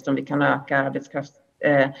samhällsvinster om vi kan öka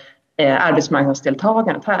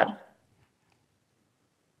arbetsmarknadsdeltagandet här.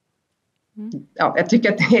 Ja, jag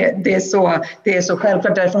tycker att det är så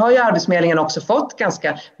självklart. Därför har ju Arbetsförmedlingen också fått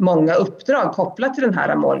ganska många uppdrag kopplat till den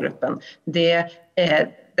här målgruppen. Det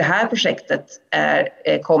här projektet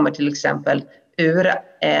kommer till exempel ur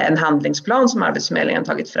en handlingsplan som Arbetsförmedlingen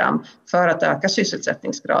tagit fram för att öka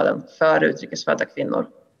sysselsättningsgraden för utrikesfödda kvinnor.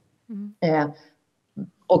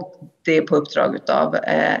 Och det är på uppdrag av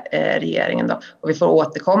regeringen då. Och vi får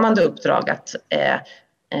återkommande uppdrag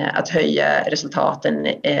att höja resultaten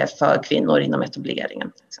för kvinnor inom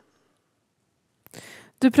etableringen.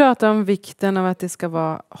 Du pratar om vikten av att det ska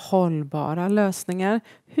vara hållbara lösningar.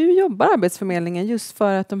 Hur jobbar Arbetsförmedlingen just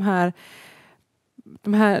för att de här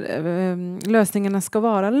lösningarna ska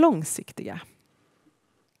vara långsiktiga?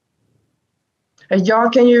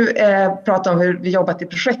 Jag kan ju prata om hur vi jobbat i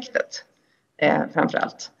projektet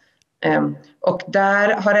framförallt. Och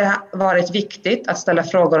där har det varit viktigt att ställa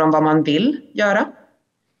frågor om vad man vill göra.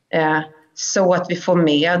 Så att vi får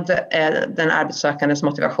med den arbetssökandes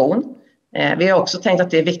motivation. Vi har också tänkt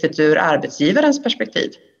att det är viktigt ur arbetsgivarens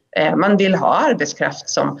perspektiv. Man vill ha arbetskraft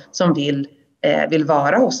som vill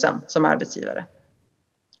vara hos en som arbetsgivare.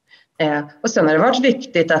 Och sen har det varit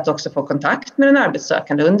viktigt att också få kontakt med den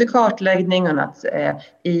arbetssökande under kartläggningen och att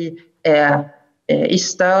i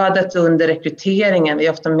stödet under rekryteringen. Vi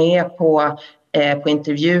är ofta med på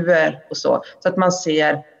intervjuer och så att man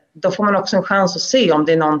ser. Då får man också en chans att se om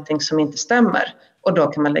det är någonting som inte stämmer. Och då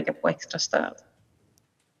kan man lägga på extra stöd.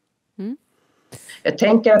 Jag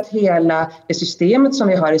tänker att hela det systemet som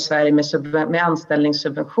vi har i Sverige med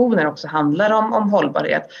anställningssubventioner också handlar om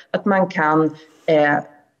hållbarhet. Att man kan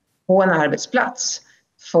på en arbetsplats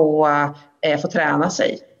få träna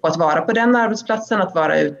sig på att vara på den arbetsplatsen, att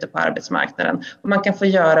vara ute på arbetsmarknaden. Och man kan få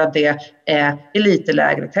göra det i lite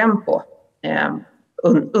lägre tempo.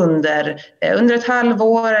 Under ett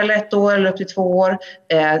halvår eller ett år eller upp till 2 år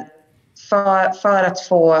för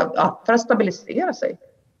att stabilisera sig.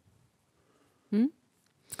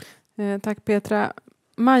 Tack Petra.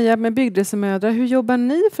 Maja med bygdelsemödrar, hur jobbar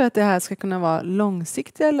ni för att det här ska kunna vara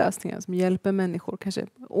långsiktiga lösningar som hjälper människor kanske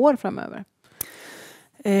år framöver?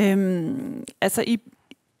 Altså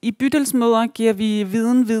i bydelsmøder giver vi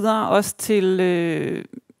viden videre også til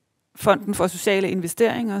Fonden for Sociale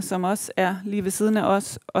Investeringer, som også er lige ved siden af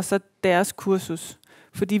os, og så deres kursus.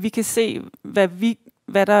 Fordi vi kan se,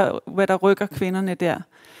 hvad der rykker kvinderne der.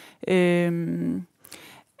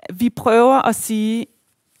 Vi prøver at sige,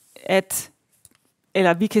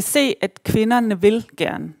 vi kan se, at kvinderne vil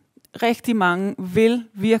gerne. Rigtig mange vil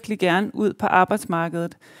virkelig gerne ud på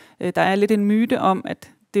arbejdsmarkedet. Der er lidt en myte om, at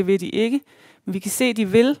det vil de ikke. Men vi kan se, at de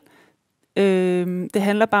vil. Det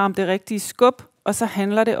handler bare om det rigtige skub, og så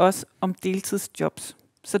handler det også om deltidsjobs.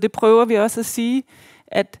 Så det prøver vi også at sige,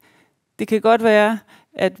 at det kan godt være,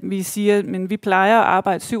 at vi siger, at vi plejer at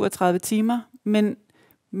arbejde 37 timer,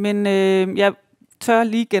 men jeg tør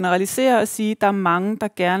lige generalisere og sige, at der er mange, der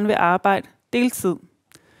gerne vil arbejde deltid.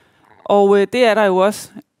 Og det er der jo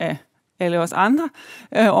også af alle os andre,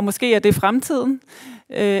 og måske er det fremtiden,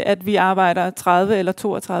 at vi arbejder 30 eller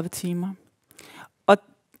 32 timer. Og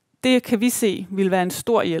det kan vi se vil være en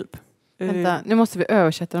stor hjälp. Vänta, nu måste vi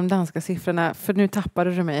översätta de danska siffrorna, för nu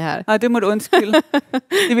tappade du mig här. Ja, det må du undskylde.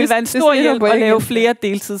 Det vil være en stor hjælp at lave flere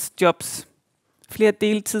deltidsjobs. Flere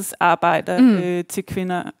deltidsarbejder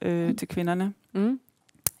till kvinnorna.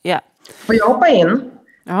 Ja. Får jag hoppa in?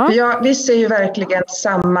 Ja. Vi ser ju verkligen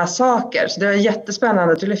samma saker, så det är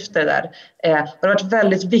jättespännande att du lyfter det där. Det har varit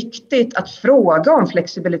väldigt viktigt att fråga om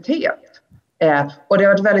flexibilitet. Och det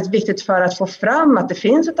har varit väldigt viktigt för att få fram att det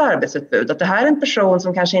finns ett arbetsutbud. Att det här är en person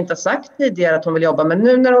som kanske inte har sagt tidigare att hon vill jobba, men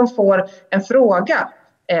nu när hon får en fråga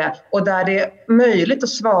och där det är möjligt att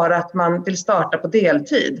svara att man vill starta på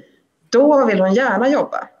deltid, då vill hon gärna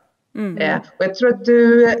jobba. Och jag tror att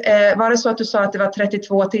var det så att du sa att det var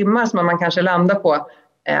 32 timmar som man kanske landar på,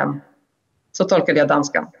 så tolkade jag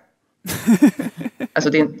danskan. Alltså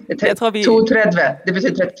det betyder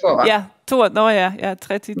 32, va? Ja,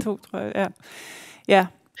 32 tror jag. Ja,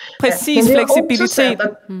 precis, flexibilitet,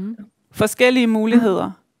 forskellige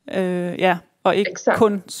muligheder, och inte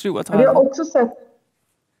kun 37. Vi har också sett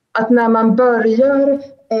att när man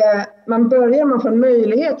får en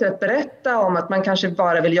möjlighet till att berätta om att man kanske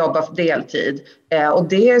bara vill jobba för deltid. Och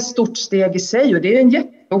det är ett stort steg i sig, och det är en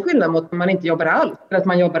jättestor skillnad mot att man inte jobbar alls, eller att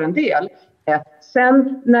man jobbar en del.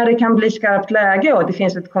 Sen när det kan bli skarpt läge och det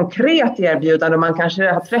finns ett konkret erbjudande och man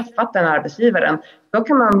kanske har träffat den arbetsgivaren, då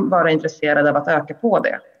kan man vara intresserad av att öka på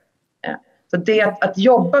det. Så det att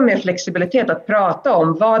jobba med flexibilitet, att prata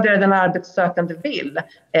om vad det är den arbetssökande vill,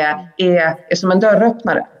 är som en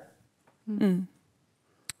dörröppnare.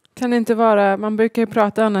 Kan det inte vara, man brukar ju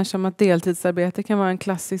prata annars om att deltidsarbete kan vara en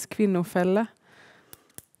klassisk kvinnofälla.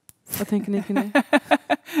 Vad tänker ni kring det?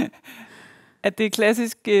 At det er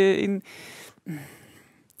klassisk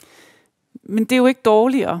men det er jo ikke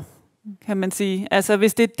dårligere, kan man sige. Altså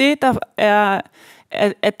hvis det er det, der er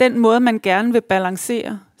at den måde, man gerne vil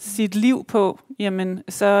balancere sit liv på, jamen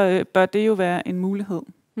så bør det jo være en mulighed.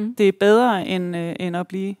 Det er bedre end at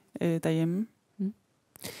blive derhjemme.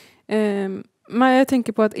 Maja, jag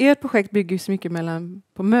tänker på att ert projekt bygger så mycket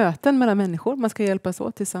på möten mellan människor. Man ska hjälpas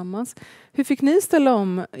åt tillsammans. Hur fick ni ställa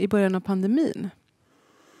om i början av pandemin?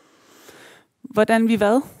 Hvordan vi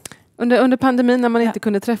hvad? Under pandemin när man inte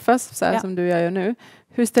kunde träffas så här som du och jag gör nu.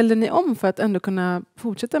 Hur ställde ni om för att ändå kunna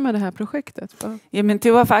fortsätta med det här projektet? Jamen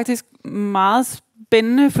det var faktisk meget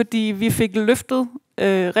spændende, fordi vi fik løftet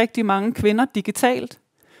rigtig mange kvinder digitalt,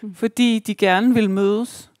 fordi de gerne ville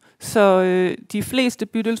mødes. Så de fleste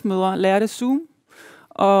bydelsmødre lærte Zoom,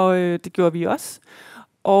 og det gjorde vi også.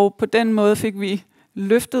 Og på den måde fik vi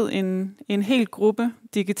løftet en hel gruppe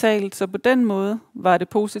digitalt, så på den måde var det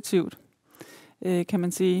positivt, kan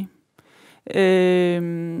man sige.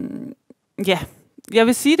 Jeg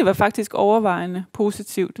vil sige, det var faktisk overvejende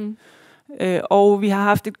positivt. Og vi har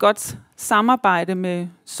haft et godt samarbejde med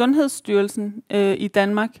Sundhedsstyrelsen i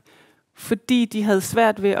Danmark, fordi de havde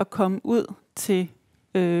svært ved at komme ud til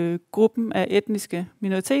gruppen af etniske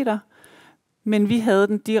minoriteter, men vi havde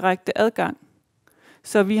den direkte adgang.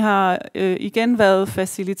 Så vi har igen været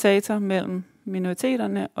facilitator mellem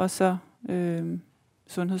minoriteterne og så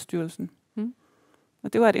Sundhedsstyrelsen.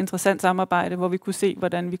 Og det var et interessant samarbejde, hvor vi kunne se,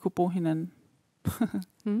 hvordan vi kunne bruge hinanden.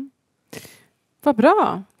 Vad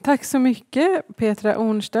bra. Tack så mycket Petra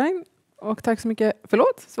Ornstein. Och tack så mycket,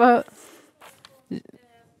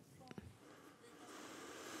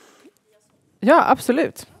 Ja,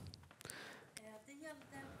 absolut.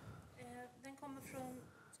 Den kommer från,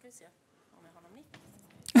 ska vi se om jag har någon mick.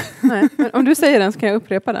 Nej, men om du säger den så kan jag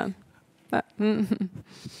upprepa den.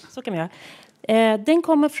 Så kan vi göra. Den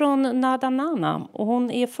kommer från Nada Nana och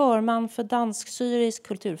hon är förman för Dansk-syrisk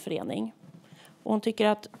kulturförening. Och hon tycker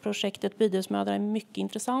att projektet Bydelsmödrar är mycket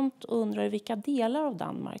intressant och undrar i vilka delar av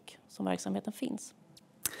Danmark som verksamheten finns.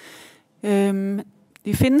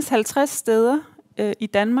 Det findes 50 steder i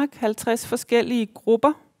Danmark, 50 forskellige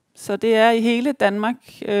grupper, så det er i hele Danmark.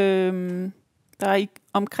 Der er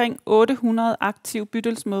omkring 800 aktive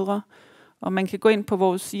bydelsmødre, og man kan gå ind på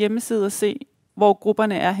vores hjemmeside og se, hvor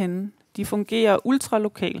grupperne er henne. De fungerer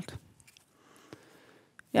ultralokalt.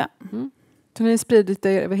 Ja. Så ni sprider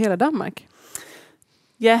det över hela Danmark?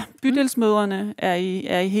 Ja, bydelsmødrene er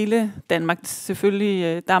i hele Danmark.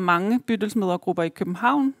 Selvfølgelig, der er mange bydelsmødregrupper i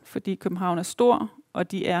København, fordi København er stor,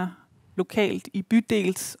 og de er lokalt i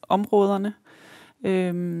bydelsområderne.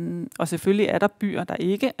 Og selvfølgelig er der byer, der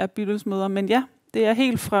ikke er bydelsmødre, men ja, det är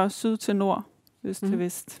helt från syd till nord, öst till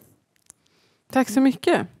väst. Tack så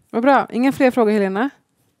mycket. Vad bra. Inga fler frågor, Helena?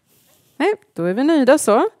 Nej, då är vi nöjda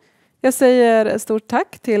så. Jag säger stort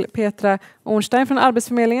tack till Petra Ornstein från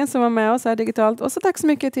Arbetsförmedlingen som var med oss här digitalt. Och så tack så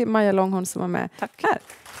mycket till Maja Langhorn som var med Tack. här.